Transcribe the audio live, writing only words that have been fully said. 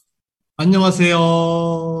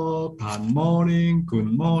안녕하세요. Good morning, good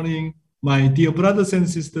morning. My dear brothers and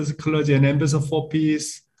sisters, clergy and ambassador for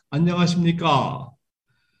peace. 안녕하십니까?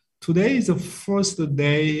 Today is the first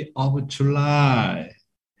day of July.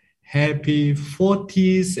 Happy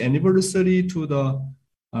 40th anniversary to the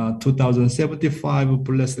 2075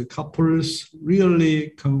 blessed couples.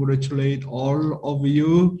 Really congratulate all of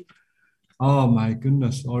you. Oh my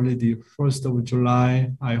goodness, already 1st of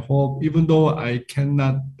July. I hope, even though I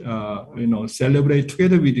cannot, celebrate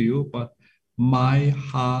together with you, but my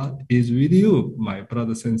heart is with you, my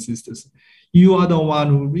brothers and sisters. You are the one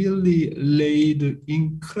who really laid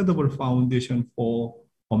incredible foundation for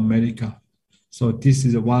America. So this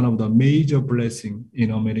is one of the major blessing in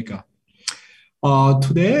America.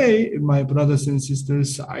 Today, my brothers and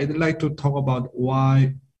sisters, I'd like to talk about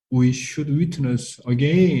why we should witness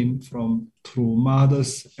again from True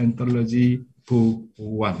Mothers Anthology Book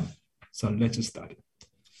 1. So let's start.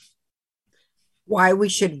 Why we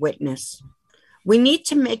should witness. We need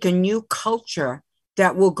to make a new culture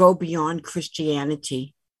that will go beyond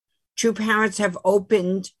Christianity. True Parents have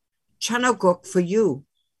opened Chanoguk for you.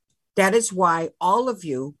 That is why all of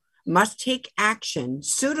you must take action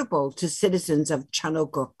suitable to citizens of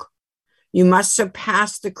Chanoguk. You must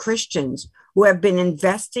surpass the Christians who have been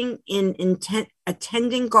investing in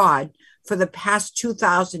attending God for the past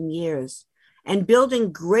 2,000 years and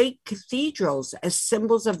building great cathedrals as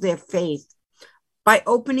symbols of their faith by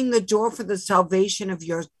opening the door for the salvation of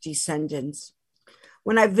your descendants.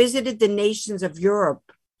 When I visited the nations of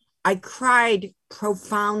Europe, I cried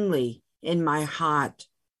profoundly in my heart.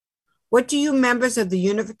 What do you members of the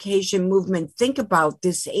unification movement think about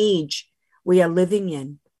this age we are living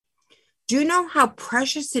in? Do you know how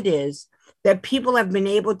precious it is that people have been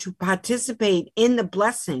able to participate in the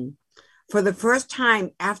blessing for the first time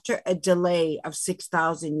after a delay of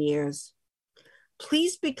 6,000 years?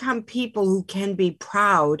 Please become people who can be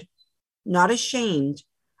proud, not ashamed,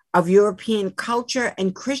 of European culture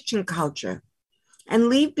and Christian culture, and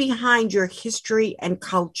leave behind your history and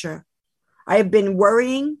culture. I have been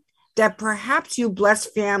worrying that perhaps you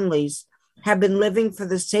blessed families have been living for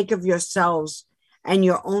the sake of yourselves and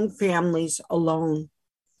your own families alone.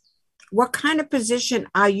 What kind of position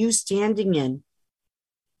are you standing in?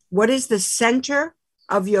 What is the center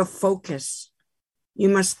of your focus? You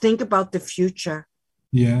must think about the future.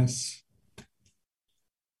 Yes.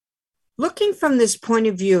 Looking from this point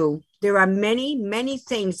of view, there are many, many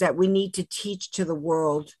things that we need to teach to the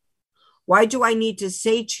world. Why do I need to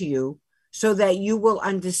say to you so that you will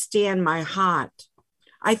understand my heart?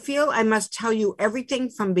 I feel I must tell you everything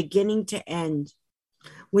from beginning to end.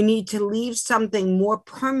 We need to leave something more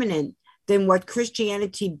permanent than what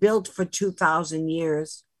Christianity built for 2,000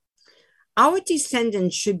 years. Our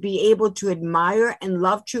descendants should be able to admire and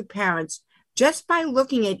love True Parents just by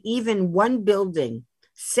looking at even one building,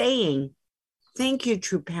 saying, "Thank you,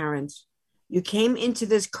 True Parents. You came into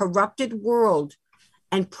this corrupted world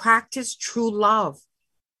and practiced true love,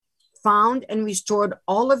 found and restored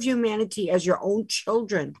all of humanity as your own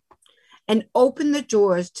children, and opened the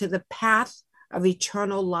doors to the path of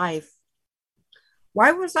eternal life."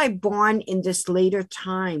 Why was I born in this later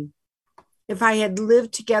time? If I had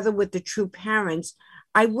lived together with the True Parents,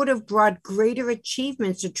 I would have brought greater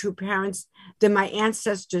achievements to True Parents than my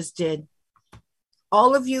ancestors did.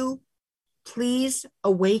 All of you, please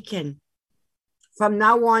awaken. From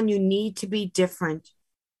now on, you need to be different.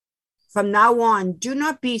 From now on, do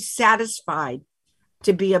not be satisfied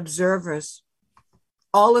to be observers.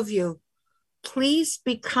 All of you, please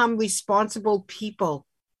become responsible people.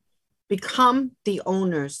 Become the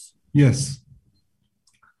owners. Yes.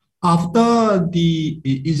 After the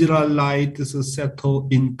Israelites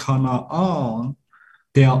settled in Canaan,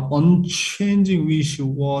 their unchanging wish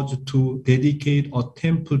was to dedicate a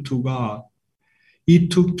temple to God.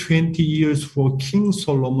 It took 20 years for King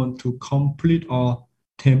Solomon to complete a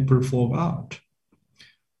temple for God.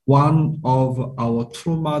 One of our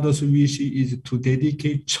True Mother's wishes is to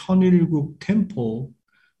dedicate Cheonilguk Temple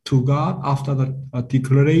to God after the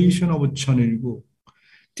declaration of Cheonilguk.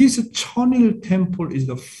 This Cheonil Temple is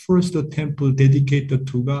the first temple dedicated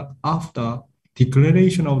to God after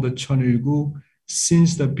declaration of the Cheonilguk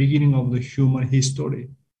since the beginning of the human history.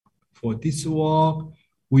 For this work,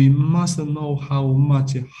 we must know how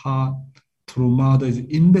much heart True Mother is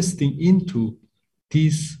investing into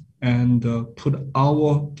this and put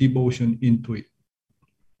our devotion into it.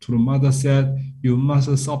 True Mother said, you must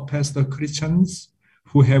surpass the Christians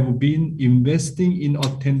who have been investing in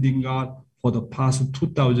attending God for the past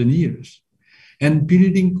 2,000 years and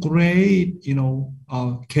building great,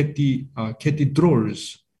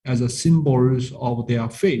 cathedrals as a symbols of their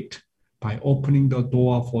faith. by opening the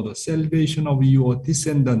door for the salvation of your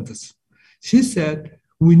descendants. She said,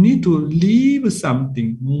 we need to leave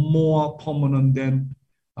something more permanent than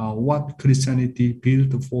what Christianity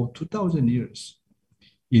built for 2,000 years.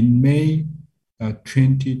 In May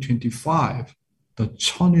 2025, the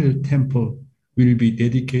Cheonil Temple will be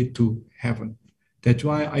dedicated to heaven. That's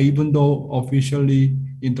why, even though officially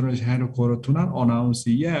international headquarters do not announce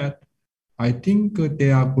it yet, I think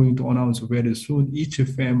they are going to announce very soon. Each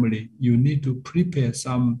family, you need to prepare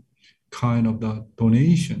some kind of the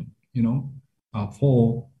donation,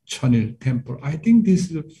 for Cheonil Temple. I think this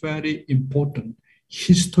is a very important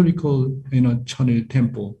historical, Cheonil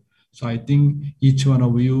Temple. So I think each one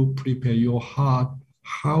of you prepare your heart.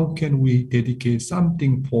 How can we dedicate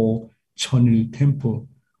something for Cheonil Temple,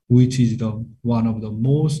 which is one of the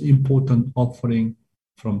most important offering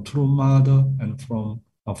from True Mother and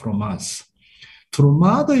from us. True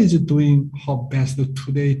Mother is doing her best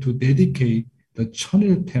today to dedicate the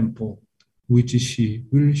Cheonil Temple, which she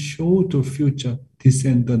will show to future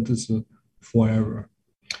descendants forever.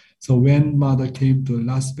 So when Mother came to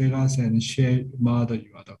Las Vegas and shared, Mother,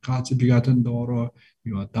 you are the God's begotten daughter,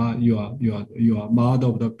 you are Mother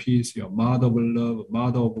of the peace, you are Mother of love,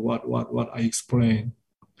 Mother of what I explained.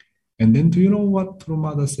 And then do you know what True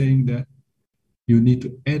Mother saying that? You need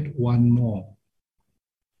to add one more.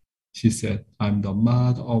 She said, I'm the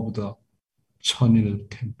Mother of the Cheonil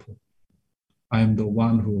Temple. I am the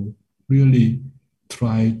one who really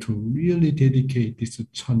tried to really dedicate this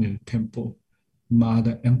Cheonil Temple.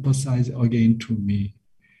 Mother emphasized again to me.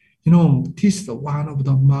 This is one of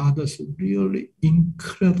the Mother's really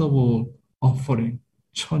incredible offering,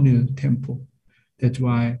 Cheonil Temple. That's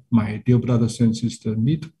why my dear brothers and sisters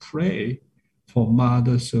need to pray for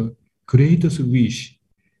Mother's greatest wish.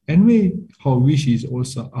 Anyway, her wish is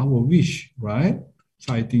also our wish, right?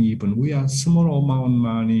 So I think even we are small amount of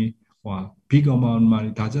money or big amount of money,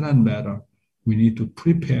 does not matter. We need to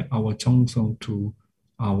prepare our Jeongseong to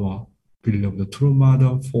our beloved True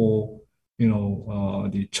Mother for,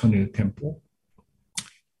 the Cheonil Temple.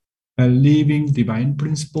 And living divine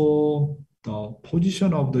principle, the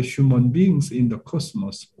position of the human beings in the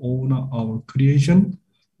cosmos, owner of creation.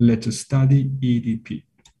 Let's study EDP.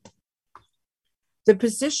 The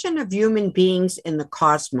position of human beings in the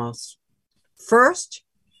cosmos. First,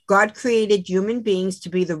 God created human beings to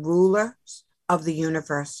be the rulers of the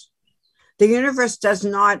universe. The universe does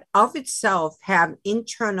not of itself have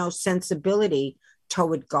internal sensibility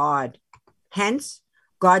toward God. Hence,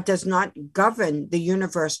 God does not govern the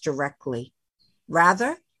universe directly.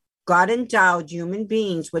 Rather, God endowed human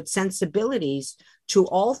beings with sensibilities to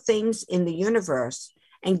all things in the universe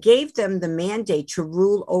and gave them the mandate to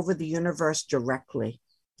rule over the universe directly.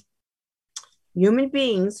 Human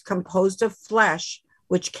beings composed of flesh,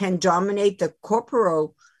 which can dominate the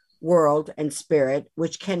corporeal world, and spirit,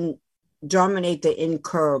 which can dominate the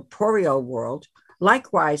incorporeal world,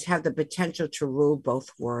 likewise have the potential to rule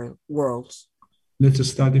both worlds. Let's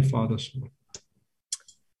study Father's word.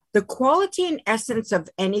 The quality and essence of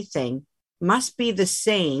anything must be the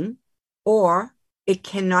same, or it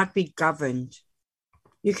cannot be governed.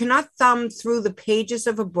 You cannot thumb through the pages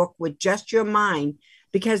of a book with just your mind,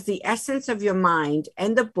 because the essence of your mind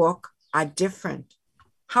and the book are different.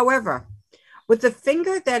 However, with the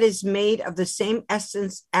finger that is made of the same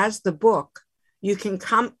essence as the book, you can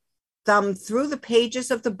thumb through the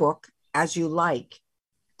pages of the book as you like.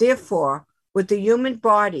 Therefore, with the human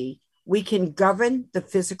body, we can govern the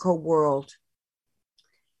physical world.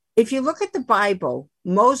 If you look at the Bible,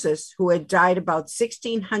 Moses, who had died about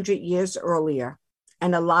 1,600 years earlier,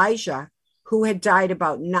 and Elijah, who had died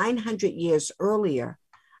about 900 years earlier,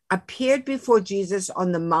 appeared before Jesus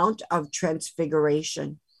on the Mount of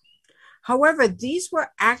Transfiguration. However, these were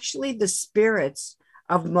actually the spirits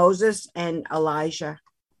of Moses and Elijah,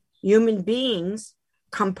 human beings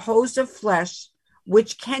composed of flesh,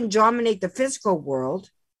 which can dominate the physical world,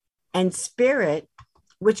 and spirit,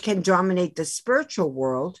 which can dominate the spiritual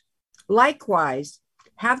world, likewise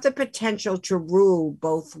have the potential to rule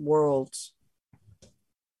both worlds.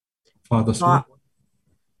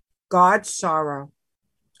 God's sorrow.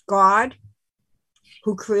 God,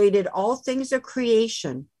 who created all things of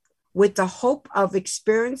creation with the hope of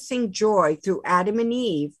experiencing joy through Adam and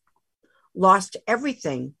Eve, lost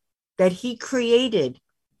everything that he created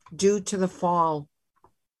due to the fall.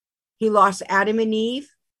 He lost Adam and Eve,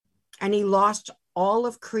 and he lost all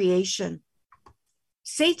of creation.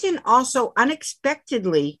 Satan also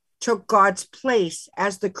unexpectedly took God's place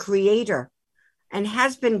as the creator and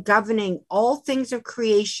has been governing all things of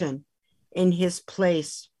creation in his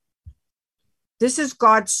place. This is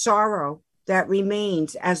God's sorrow that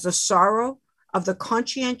remains as the sorrow of the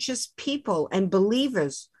conscientious people and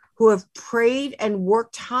believers who have prayed and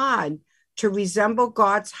worked hard to resemble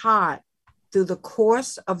God's heart through the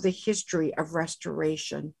course of the history of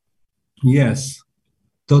restoration. Yes,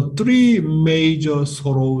 the three major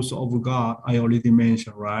sorrows of God I already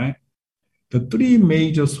mentioned, right? The three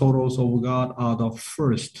major sorrows of God are the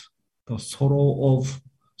first, the sorrow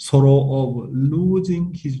of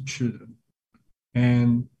losing his children,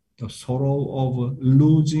 and the sorrow of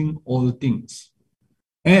losing all things,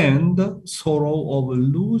 and the sorrow of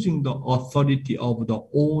losing the authority of the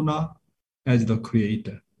owner as the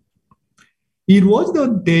creator. It was the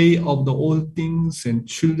day of the all things and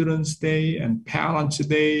children's day and parents'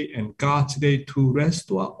 day and God's day to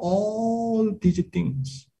restore all these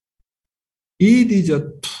things. It is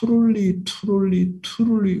a truly, truly,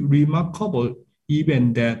 truly remarkable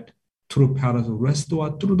event that true parents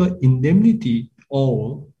restore through the indemnity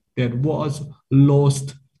all that was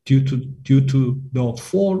lost due to the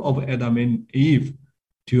fall of Adam and Eve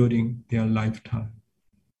during their lifetime.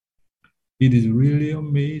 It is really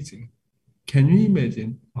amazing. Can you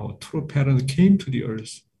imagine our true parents came to the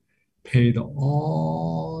earth, paid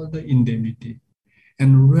all the indemnity,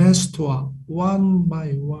 and restore one by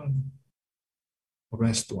one?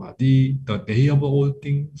 Restore the day of all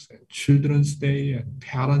things, and children's day, and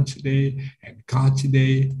parents' day, and God's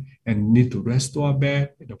day, and need to restore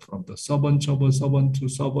back from the servant to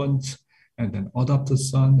servants, and then adopted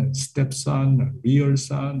son and stepson, and real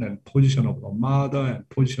son, and position of the mother, and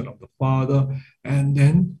position of the father, and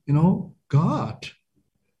then, God,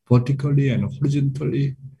 vertically and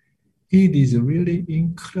horizontally. It is really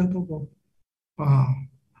incredible. Wow,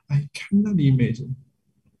 I cannot imagine.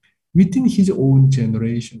 Within his own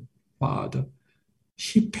generation, Father,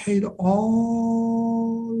 he paid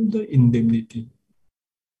all the indemnity.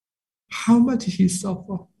 How much he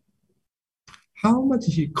suffered, how much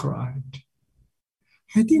he cried.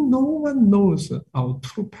 I think no one knows our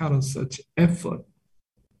true parents such effort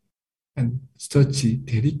and such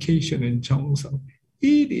dedication and 정성.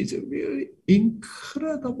 It is really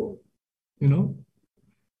incredible,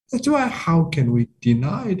 That's why how can we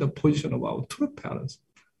deny the position of our true parents?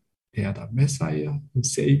 They are the Messiah, the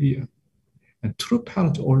Savior, and true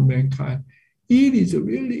parents to all mankind. It is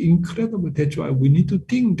really incredible. That's why we need to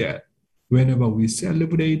think that whenever we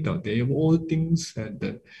celebrate the Day of All Things and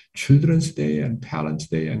the Children's Day and Parents'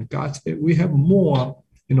 Day and God's Day, we have more,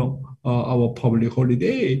 our public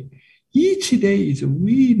holiday. Each day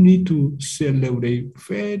we need to celebrate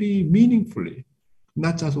very meaningfully,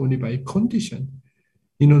 not just only by condition.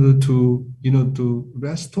 In order to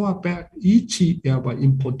restore back each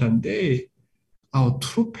important day, our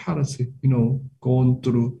true parents, gone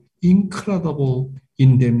through incredible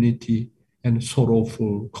indemnity and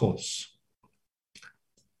sorrowful cost.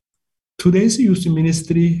 Today's youth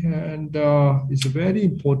ministry and is very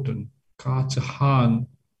important. God's hand.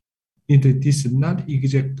 This is not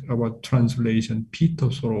exact about translation.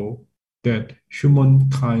 Peter sorrow that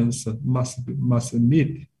humankind must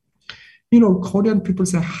meet. Korean people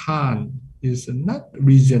say han is not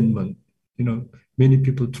resentment. Many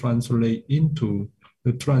people translate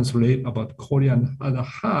about Korean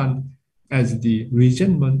han as the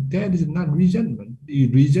resentment. That is not resentment. The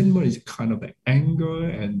resentment is kind of anger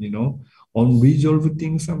and, unresolved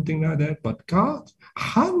things, something like that. But God,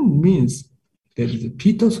 han means that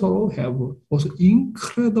Peter sorrow have also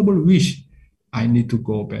incredible wish. I need to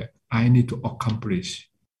go back. I need to accomplish.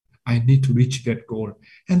 I need to reach that goal.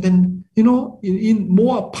 And then, in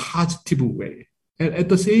more positive way. And at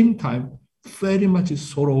the same time, very much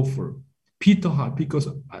sorrowful. Peter heart, because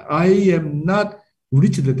I am not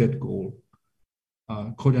reached that goal.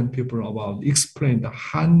 Korean people about explain the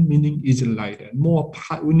Han meaning is like that.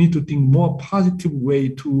 We need to think more positive way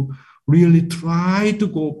to really try to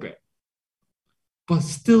go back. But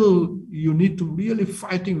still, you need to really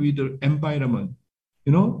fighting with the environment.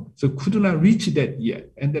 So could not reach that yet,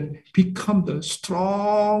 and then become the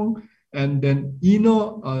strong and then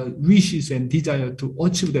wishes and desire to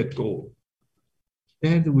achieve that goal.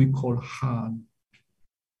 That we call Han.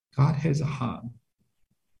 God has a Han.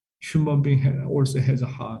 Human being also has a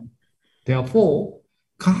Han. Therefore,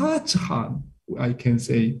 God's Han, I can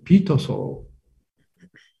say, Peter sorrow,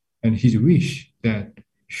 and his wish that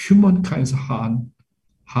humankind's Han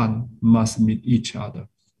must meet each other.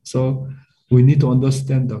 So we need to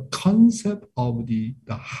understand the concept of the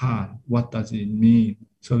Han. What does it mean?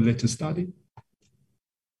 So let's study.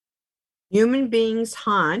 Human beings'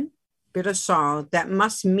 Han, bitter sorrow, that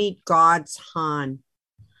must meet God's Han.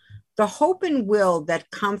 The hope and will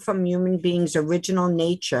that come from human beings' original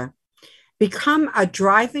nature become a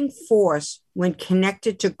driving force when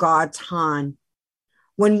connected to God's Han.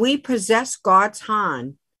 When we possess God's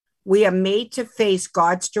hand, we are made to face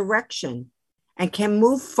God's direction and can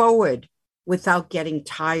move forward without getting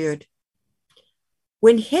tired.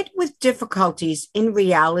 When hit with difficulties in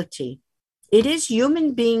reality, it is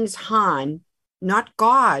human beings' Han, not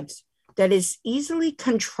God's, that is easily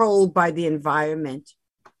controlled by the environment.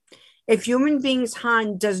 If human beings'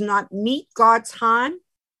 Han does not meet God's Han,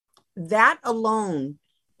 that alone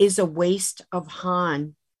is a waste of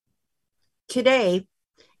Han. Today,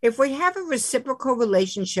 if we have a reciprocal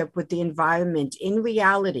relationship with the environment in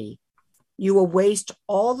reality, you will waste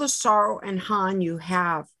all the sorrow and Han you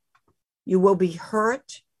have. You will be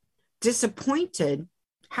hurt, disappointed,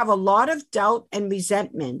 have a lot of doubt and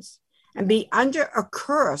resentments, and be under a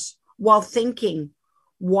curse while thinking,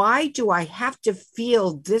 why do I have to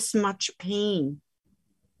feel this much pain?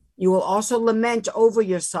 You will also lament over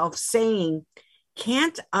yourself, saying,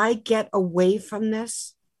 can't I get away from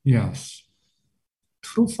this? Yes.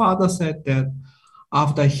 True Father said that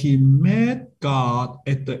after he met God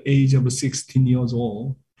at the age of 16 years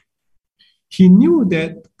old, he knew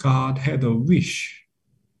that God had a wish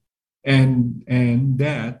and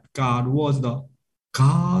that God was the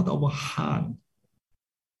God of Han,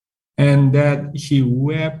 and that he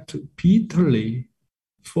wept bitterly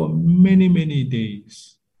for many, many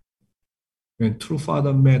days. When True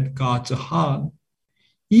Father met God's Han,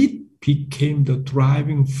 it became the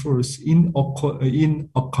driving force in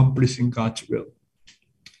accomplishing God's will.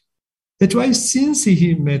 That's why since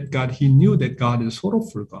he met God, he knew that God is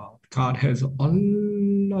sorrowful God. God has a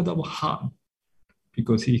lot of harm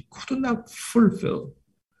because he could not fulfill,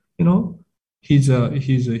 his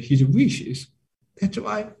wishes. That's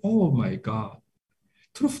why, oh my God,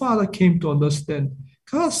 True Father came to understand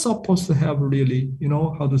God's supposed to have really,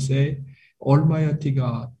 Almighty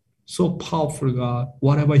God, so powerful God,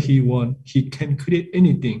 whatever he wants, he can create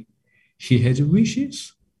anything. He has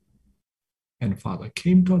wishes. And Father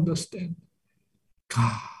came to understand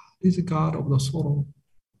God is a God of the sorrow.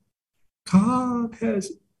 God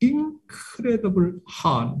has incredible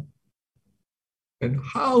heart. And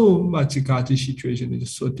how much God's situation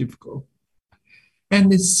is so difficult.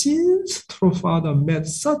 And since True Father met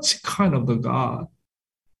such kind of the God,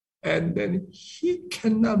 and then he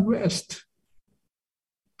cannot rest.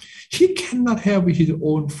 He cannot have his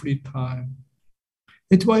own free time.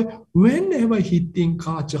 That's why whenever he thinks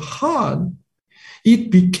God's heart,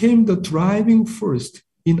 it became the driving force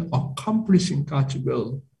in accomplishing God's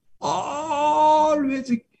will.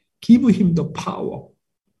 Always give him the power.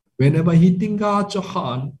 Whenever he thinks God's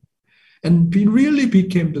heart, and really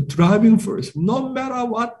became the driving force, no matter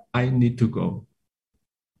what, I need to go.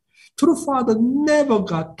 True Father never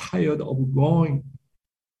got tired of going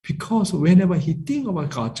because whenever he thinks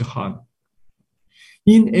about God's heart,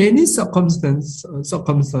 in any circumstance,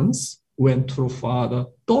 when True Father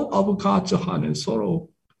thought of God's heart and sorrow,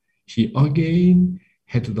 he again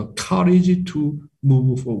had the courage to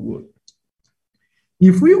move forward.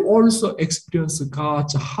 If we also experience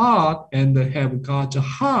God's heart and have God's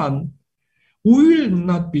hand, we will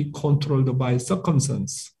not be controlled by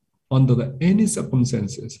circumstance under any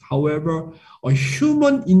circumstances. However, a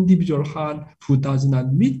human individual hand who does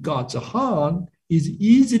not meet God's hand is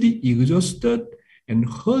easily exhausted and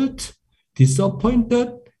hurt,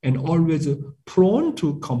 disappointed, and always prone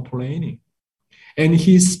to complaining. And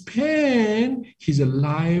he spent his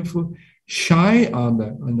life shying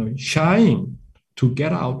to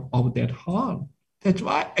get out of that harm. That's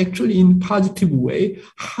why actually in positive way,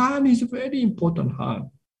 harm is very important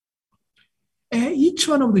harm. And each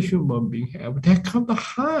one of the human beings have that kind of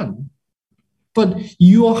harm. But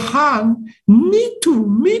your harm need to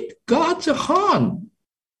meet God's harm.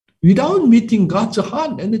 Without meeting God's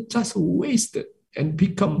harm, and it just wasted and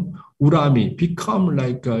become urami, become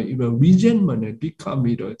like resentment, and become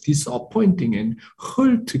disappointing and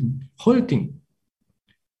hurting.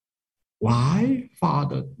 Why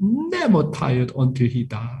Father never tired until he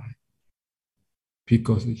died?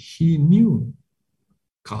 Because he knew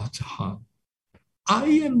God's heart. I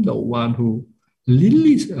am the one who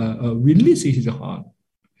releases his heart.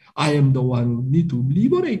 I am the one who need to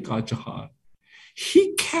liberate God's heart.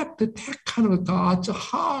 He kept that kind of God's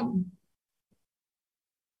heart.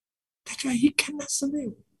 That's why he cannot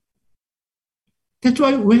sleep. That's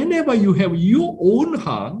why whenever you have your own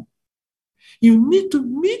heart, you need to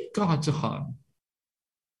meet God's heart.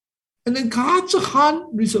 And then God's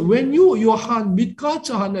heart, when your heart meet God's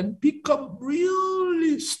heart and become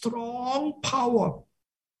really strong power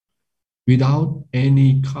without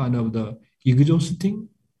any kind of the exhausting,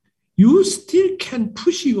 you still can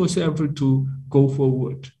push yourself to go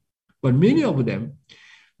forward. But many of them,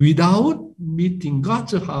 without meeting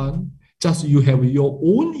God's heart, just you have your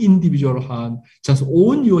own individual heart, just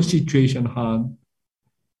own your situation heart,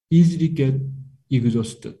 easily get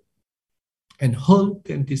exhausted and hurt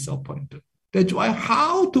and disappointed. That's why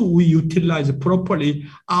how do we utilize properly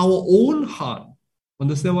our own heart?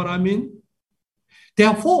 Understand what I mean?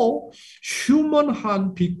 Therefore, human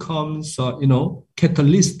heart becomes,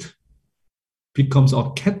 catalyst, becomes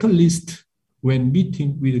a catalyst when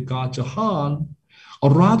meeting with God's heart,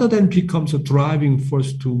 or rather than becomes a driving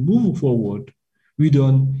force to move forward with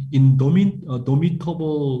an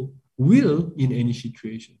indomitable will in any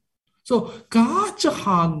situation. So God's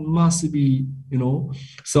heart must be,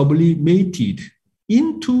 sublimated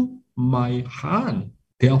into my heart.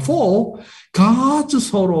 Therefore, God's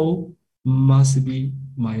sorrow must be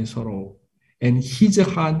my sorrow, and His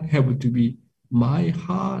heart have to be my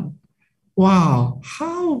heart. Wow,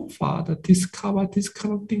 how Father discovered these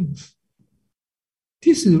kind of things.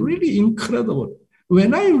 This is really incredible.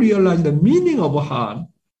 When I realize the meaning of a heart,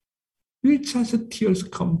 just tears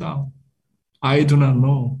come down. I do not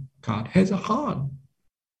know God has a heart.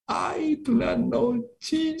 I do not know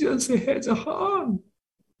Jesus has a heart.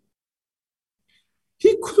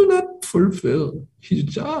 He could not fulfill his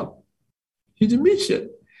job, his mission.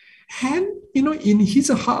 And, in his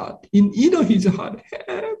heart, in his heart,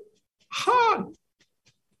 have heart.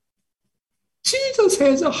 Jesus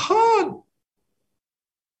has a heart.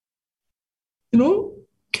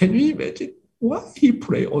 Can you imagine why he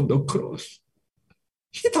prayed on the cross?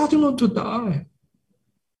 He doesn't want to die.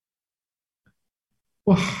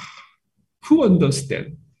 Wow. Who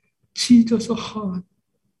understands Jesus' heart?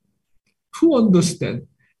 Who understands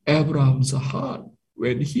Abraham's heart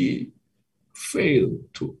when he failed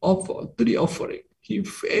to offer 3 offerings? He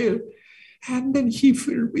failed, and then he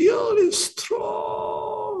felt really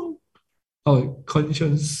strong.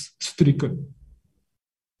 Conscience stricken.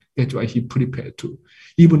 That's why he prepared to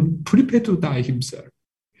die himself.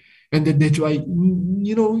 And then that's why,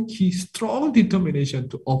 his strong determination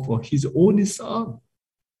to offer his only son.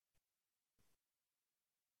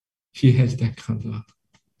 He has that kind of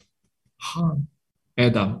heart.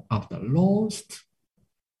 Adam, after lost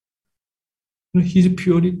his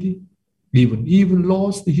purity, even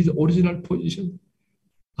lost his original position,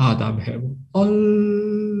 Adam have a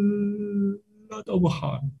lot of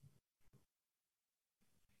heart.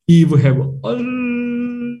 Eve have a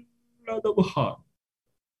lot of heart.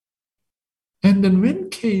 And then when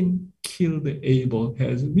Cain killed Abel,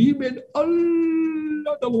 has women a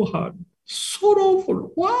lot of heart.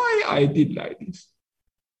 Sorrowful. Why I did like this?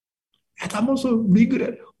 Adam also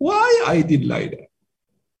regret. Why I did like that?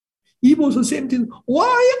 Eve also same thing.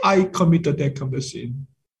 Why I committed that kind of sin?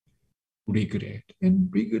 Regret and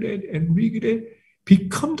regret and regret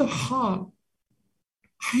become the heart.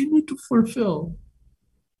 I need to fulfill.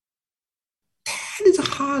 That is a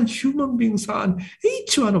heart, human beings' heart.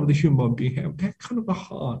 Each one of the human beings have that kind of a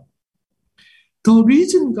heart. The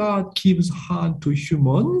reason God gives heart to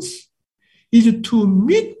humans is to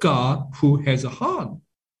meet God who has a heart.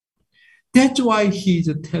 That's why He's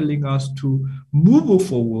telling us to move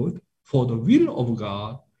forward for the will of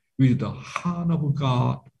God with the heart of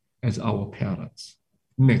God as our parents.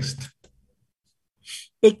 Next.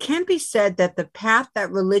 It can be said that the path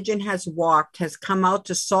that religion has walked has come out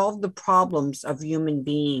to solve the problems of human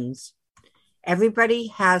beings. Everybody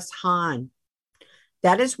has Han.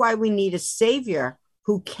 That is why we need a savior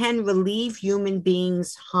who can relieve human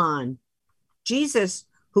beings' Han. Jesus,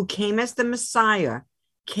 who came as the Messiah,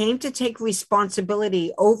 came to take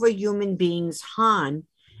responsibility over human beings' Han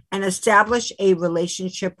and establish a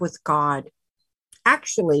relationship with God.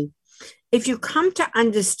 Actually, if you come to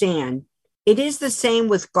understand, it is the same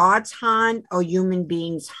with God's Han or human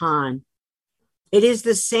beings' Han. It is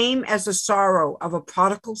the same as the sorrow of a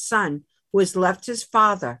prodigal son who has left his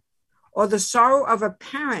father, or the sorrow of a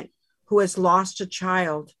parent who has lost a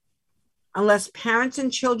child. Unless parents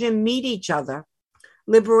and children meet each other,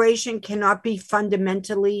 liberation cannot be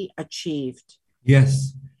fundamentally achieved.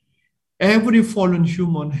 Yes, every fallen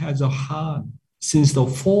human has a heart. Since the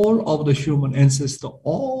fall of the human ancestor,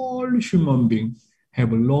 all human beings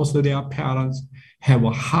have lost their parents, have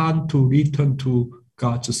a heart to return to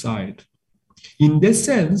God's side. In that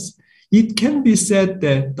sense, it can be said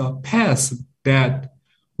that the path that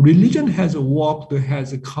religion has walked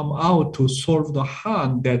has come out to solve the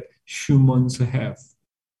harm that humans have.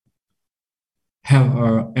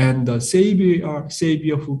 And the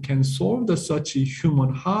savior who can solve such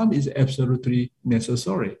human harm is absolutely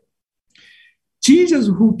necessary. Jesus,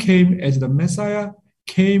 who came as the Messiah,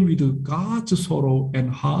 came with God's sorrow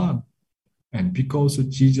and harm. And because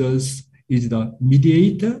Jesus is the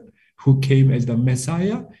mediator who came as the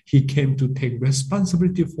Messiah, he came to take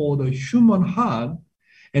responsibility for the human heart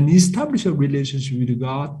and establish a relationship with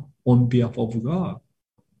God on behalf of God.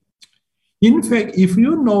 In fact, if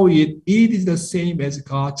you know it, it is the same as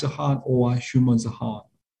God's heart or human's heart.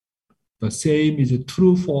 The same is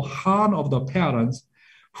true for heart of the parents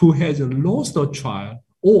who has lost a child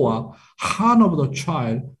or heart of the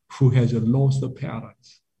child who has lost the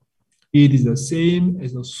parents. It is the same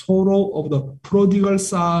as the sorrow of the prodigal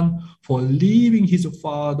son for leaving his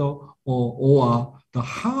father or the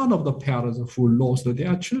heart of the parents who lost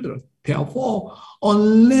their children. Therefore,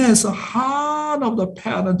 unless the heart of the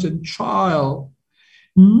parents and child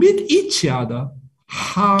meet each other,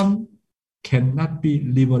 harm cannot be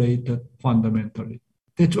liberated fundamentally.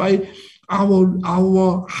 That's why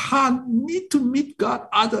our heart need to meet God,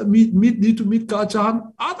 need to meet God's heart.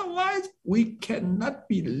 Otherwise, we cannot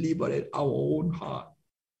be liberated our own heart.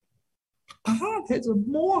 God has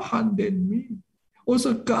more heart than me.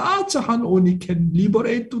 Also, God's heart only can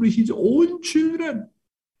liberate through his own children.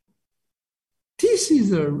 This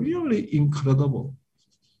is really incredible.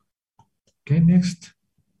 Okay, next.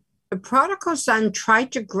 The prodigal son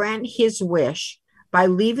tried to grant his wish by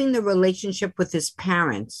leaving the relationship with his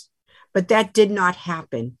parents, but that did not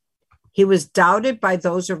happen. He was doubted by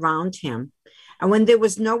those around him, and when there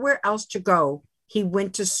was nowhere else to go, he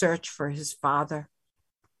went to search for his father.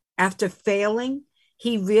 After failing,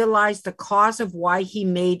 he realized the cause of why he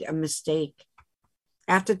made a mistake.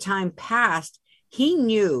 After time passed, he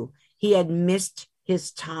knew he had missed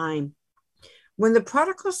his time. When the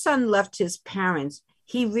prodigal son left his parents,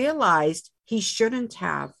 he realized he shouldn't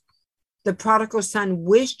have. The prodigal son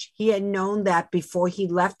wished he had known that before he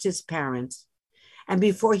left his parents and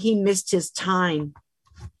before he missed his time,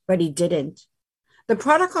 but he didn't. The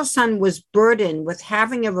prodigal son was burdened with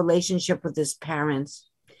having a relationship with his parents.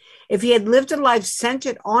 If he had lived a life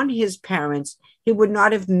centered on his parents, he would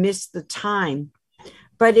not have missed the time,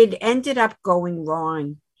 but it ended up going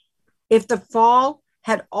wrong. If the fall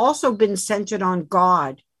had also been centered on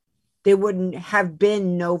God, there wouldn't have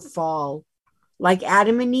been no fall. Like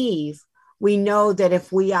Adam and Eve, we know that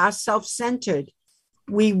if we are self-centered,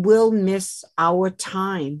 we will miss our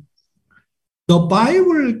time. The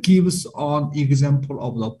Bible gives an example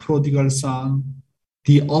of the prodigal son.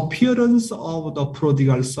 The appearance of the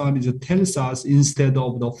prodigal son tells us instead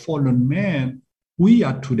of the fallen man, we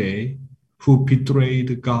are today who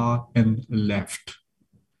betrayed God and left.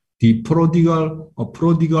 The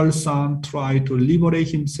prodigal son tried to liberate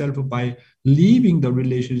himself by leaving the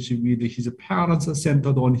relationship with his parents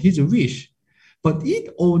centered on his wish, but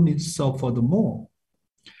it only suffered more.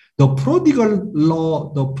 The prodigal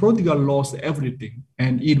lost everything,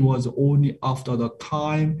 and it was only after the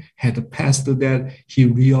time had passed that he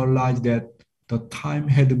realized that the time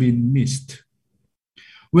had been missed.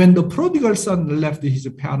 When the prodigal son left his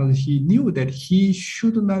parents, he knew that he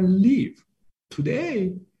should not leave.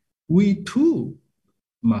 Today, we too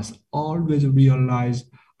must always realize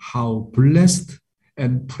how blessed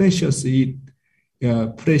and precious it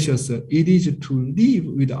is to live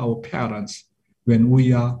with our parents when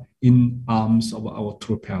we are in arms of our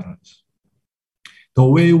true parents. The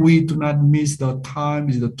way we do not miss the time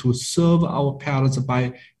is to serve our parents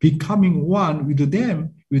by becoming one with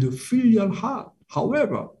them with a filial heart.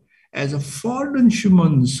 However, as fallen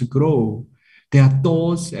humans grow, their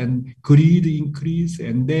thoughts and greed increase,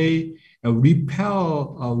 and they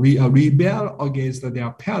rebel against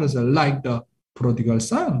their parents like the prodigal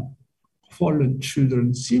son. Fallen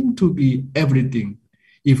children seem to be everything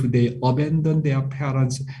if they abandon their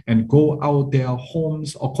parents and go out their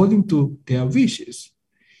homes according to their wishes.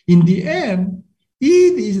 In the end,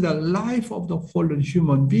 it is the life of the fallen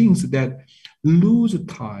human beings that lose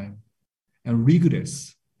time and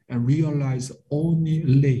regrets and realize only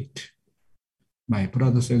late. My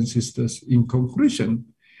brothers and sisters, in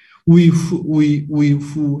conclusion, we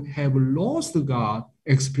who have lost God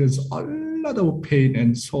experience a lot of pain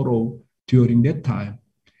and sorrow during that time,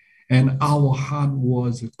 and our heart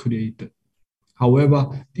was created.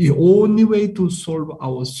 However, the only way to solve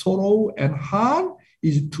our sorrow and heart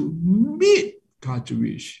is to meet God's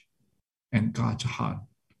wish and God's heart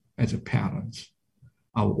as parents.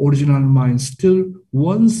 Our original mind still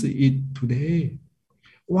wants it today.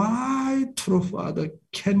 Why true Father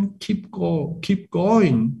can keep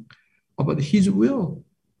going about his will?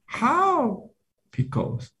 How?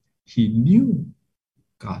 Because he knew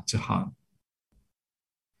God's heart.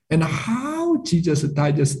 And how Jesus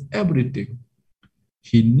digests everything.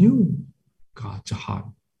 He knew God's heart.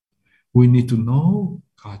 We need to know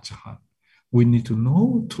God's heart. We need to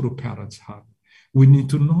know true parents' heart. We need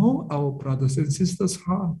to know our brothers and sisters'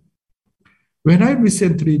 heart. When I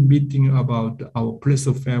recently meeting about our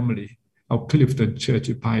blessed family, our Clifton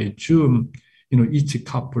Church by June, each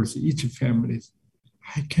couples, each families,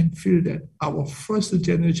 I can feel that our first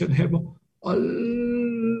generation have a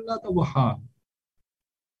lot of heart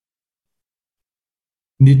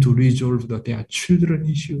need to resolve their children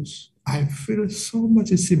issues. I feel so much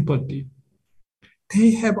sympathy.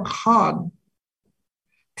 They have a heart.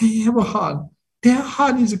 They have a heart. Their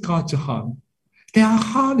heart is God's heart. Their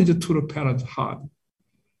heart is to the parents' heart.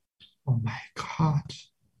 Oh my God.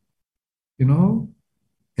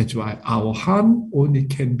 That's why our heart only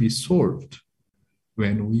can be solved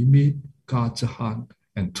when we meet God's heart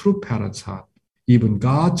and true parents' heart. Even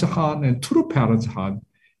God's heart and true parents' heart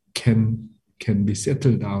can be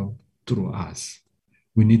settled down through us.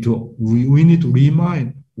 We need to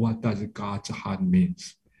remind what does God's heart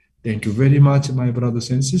means. Thank you very much, my brothers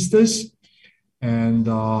and sisters. And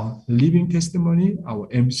living testimony, our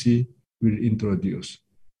MC will introduce.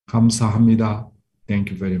 감사합니다. Thank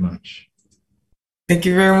you very much. Thank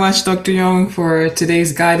you very much, Dr. Young, for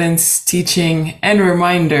today's guidance, teaching, and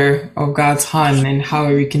reminder of God's Han and how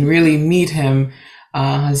we can really meet Him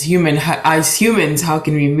as humans. How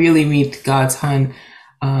can we really meet God's Han?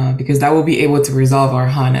 Because that will be able to resolve our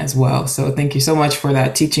Han as well. So thank you so much for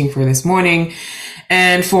that teaching for this morning.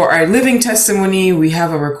 And for our living testimony, we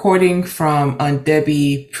have a recording from Aunt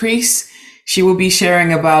Debbie Priest. She will be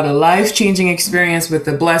sharing about a life-changing experience with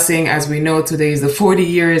the blessing. As we know, today is the 40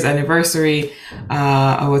 years anniversary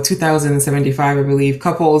of 2075, I believe,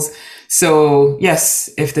 couples. So yes,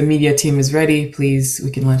 if the media team is ready, please,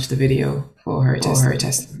 we can launch the video for her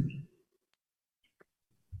testimony.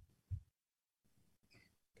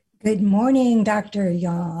 Good morning, Dr.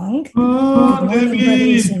 Young. Good Debbie. morning,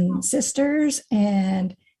 brothers and sisters,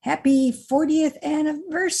 and happy 40th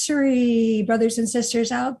anniversary, brothers and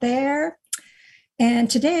sisters out there.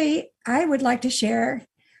 And today I would like to share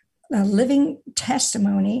a living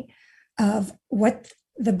testimony of what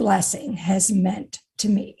the blessing has meant to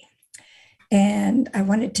me. And I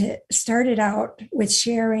wanted to start it out with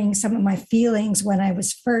sharing some of my feelings when I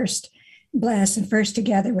was first blessed and first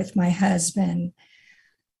together with my husband.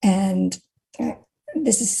 And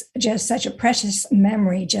this is just such a precious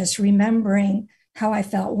memory, just remembering how I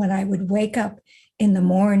felt when I would wake up in the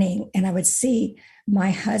morning and I would see my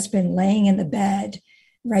husband laying in the bed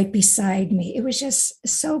right beside me. It was just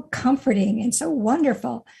so comforting and so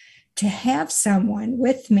wonderful to have someone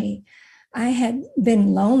with me. I had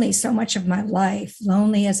been lonely so much of my life,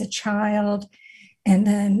 lonely as a child, and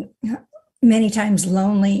then many times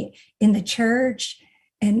lonely in the church.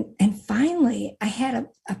 And finally, I had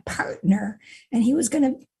a partner, and he was going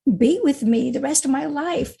to be with me the rest of my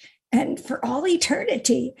life and for all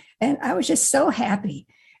eternity. And I was just so happy.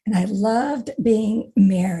 And I loved being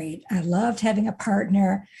married. I loved having a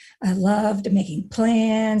partner. I loved making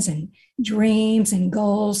plans and dreams and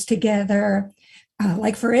goals together.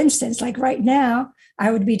 Like, for instance, like right now,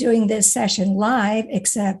 I would be doing this session live,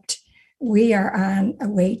 except we are on a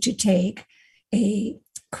way to take a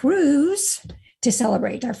cruise to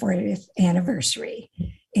celebrate our 40th anniversary.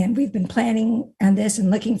 And we've been planning on this and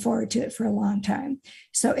looking forward to it for a long time.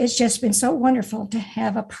 So it's just been so wonderful to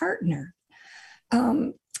have a partner.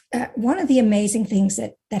 One of the amazing things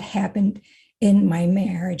that happened in my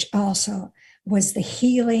marriage also was the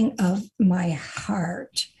healing of my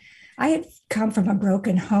heart. I had come from a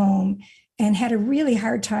broken home and had a really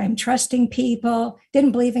hard time trusting people,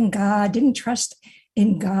 didn't believe in God, didn't trust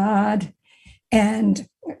in God. And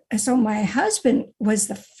so my husband was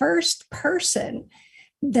the first person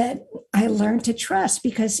that I learned to trust,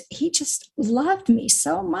 because he just loved me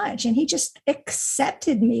so much, and he just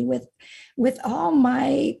accepted me with all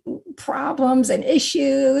my problems and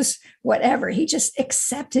issues, whatever. He just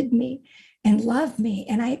accepted me and loved me.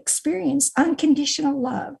 And I experienced unconditional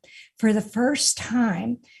love for the first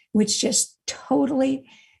time, which just totally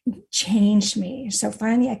changed me. So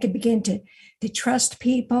finally I could begin to trust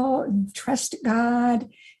people, trust God,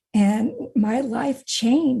 and my life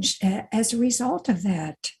changed as a result of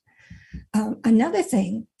that. Another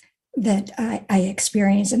thing that I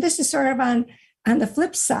experienced, and this is sort of on the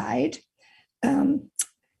flip side,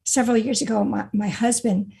 several years ago, my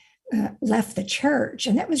husband left the church,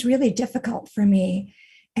 and that was really difficult for me.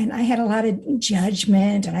 And I had a lot of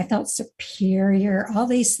judgment, and I felt superior, all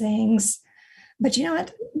these things. But you know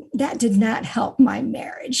what? That did not help my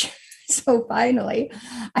marriage. So finally,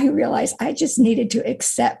 I realized I just needed to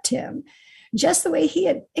accept him just the way he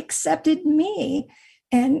had accepted me.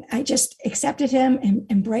 And I just accepted him and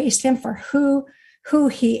embraced him for who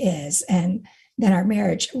he is. And then our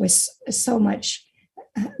marriage was so much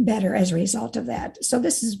better as a result of that. So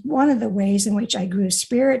this is one of the ways in which I grew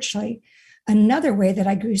spiritually, Another way that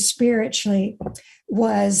I grew spiritually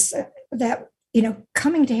was that,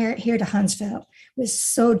 coming to here to Huntsville was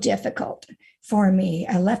so difficult for me.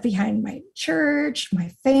 I left behind my church, my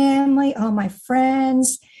family, all my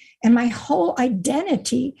friends, and my whole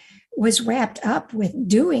identity was wrapped up with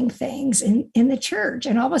doing things in the church.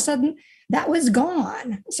 And all of a sudden that was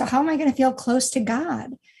gone. So how am I going to feel close to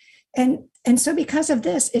God? And so because of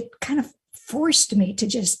this, it kind of forced me to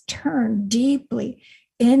just turn deeply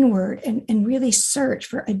inward and really search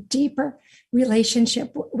for a deeper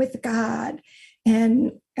relationship with God.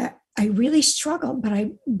 And I really struggled, but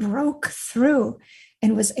I broke through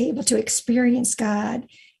and was able to experience God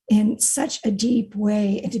in such a deep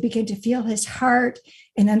way and to begin to feel his heart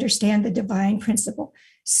and understand the divine principle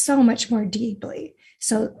so much more deeply.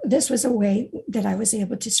 So this was a way that I was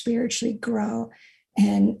able to spiritually grow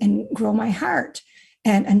and grow my heart.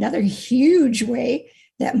 And another huge way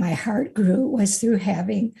that my heart grew was through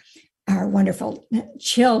having our wonderful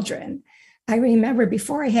children. I remember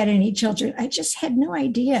before I had any children, I just had no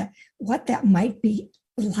idea what that might be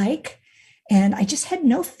like. And I just had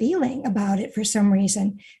no feeling about it for some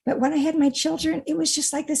reason. But when I had my children, it was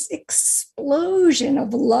just like this explosion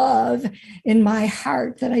of love in my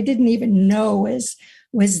heart that I didn't even know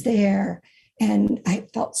was there. And I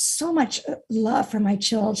felt so much love for my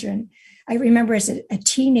children. I remember as a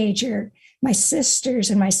teenager, my sisters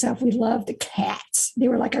and myself, we loved the cats. They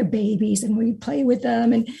were like our babies, and we'd play with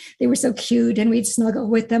them, and they were so cute, and we'd snuggle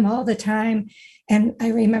with them all the time. And I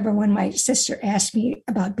remember when my sister asked me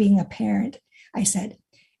about being a parent, I said,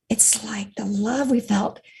 it's like the love we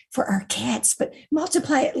felt for our cats, but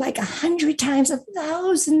multiply it like 100 times,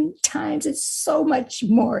 1,000 times. It's so much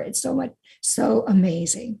more. It's so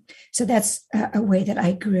amazing. So that's a way that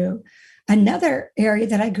I grew. Another area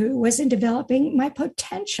that I grew was in developing my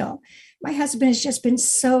potential. My husband has just been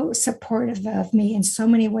so supportive of me in so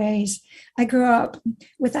many ways. I grew up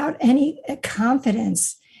without any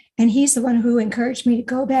confidence, and he's the one who encouraged me to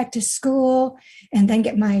go back to school and then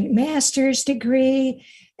get my master's degree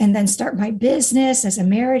and then start my business as a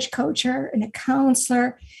marriage coach and a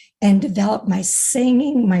counselor and develop my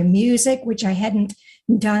singing, my music, which I hadn't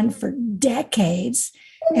done for decades.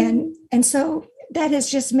 And so that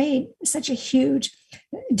has just made such a huge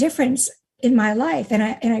difference in my life. And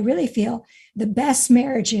I really feel the best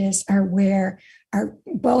marriages are where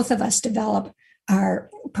both of us develop our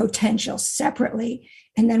potential separately,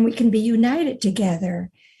 and then we can be united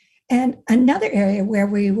together. And another area where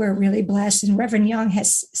we were really blessed, and Reverend Young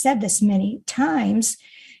has said this many times,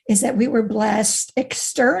 is that we were blessed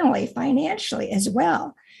externally, financially as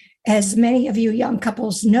well. As many of you young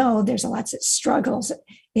couples know, there's lots of struggles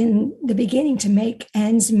in the beginning to make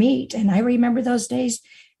ends meet. And I remember those days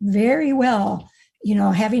very well,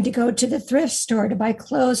 having to go to the thrift store to buy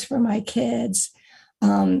clothes for my kids.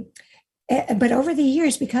 But over the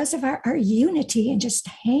years, because of our unity and just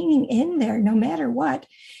hanging in there, no matter what,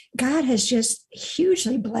 God has just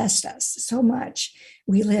hugely blessed us so much.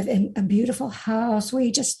 We live in a beautiful house.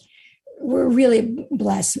 We're really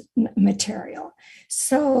blessed material.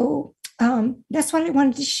 So that's what I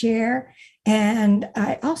wanted to share. And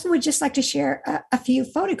I also would just like to share a few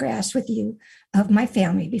photographs with you of my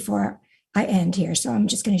family before I end here. So I'm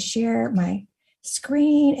just going to share my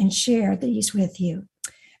screen and share these with you.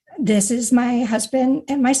 This is my husband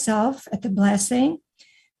and myself at the Blessing.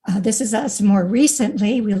 This is us more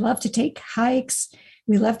recently. We love to take hikes.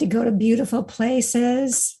 We love to go to beautiful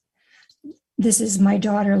places. This is my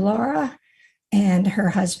daughter, Laura, and her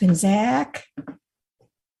husband, Zach.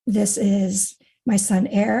 This is my son,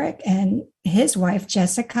 Eric, and his wife,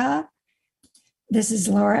 Jessica. This is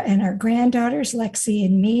Laura and our granddaughters, Lexi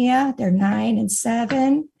and Mia. They're 9 and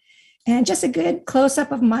 7. And just a good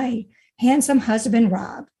close-up of my handsome husband,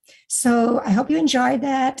 Rob. So I hope you enjoyed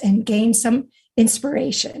that and gained some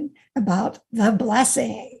inspiration about the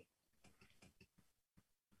blessing.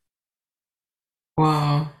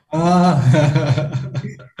 Wow.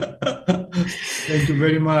 Thank you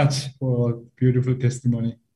very much for beautiful testimony.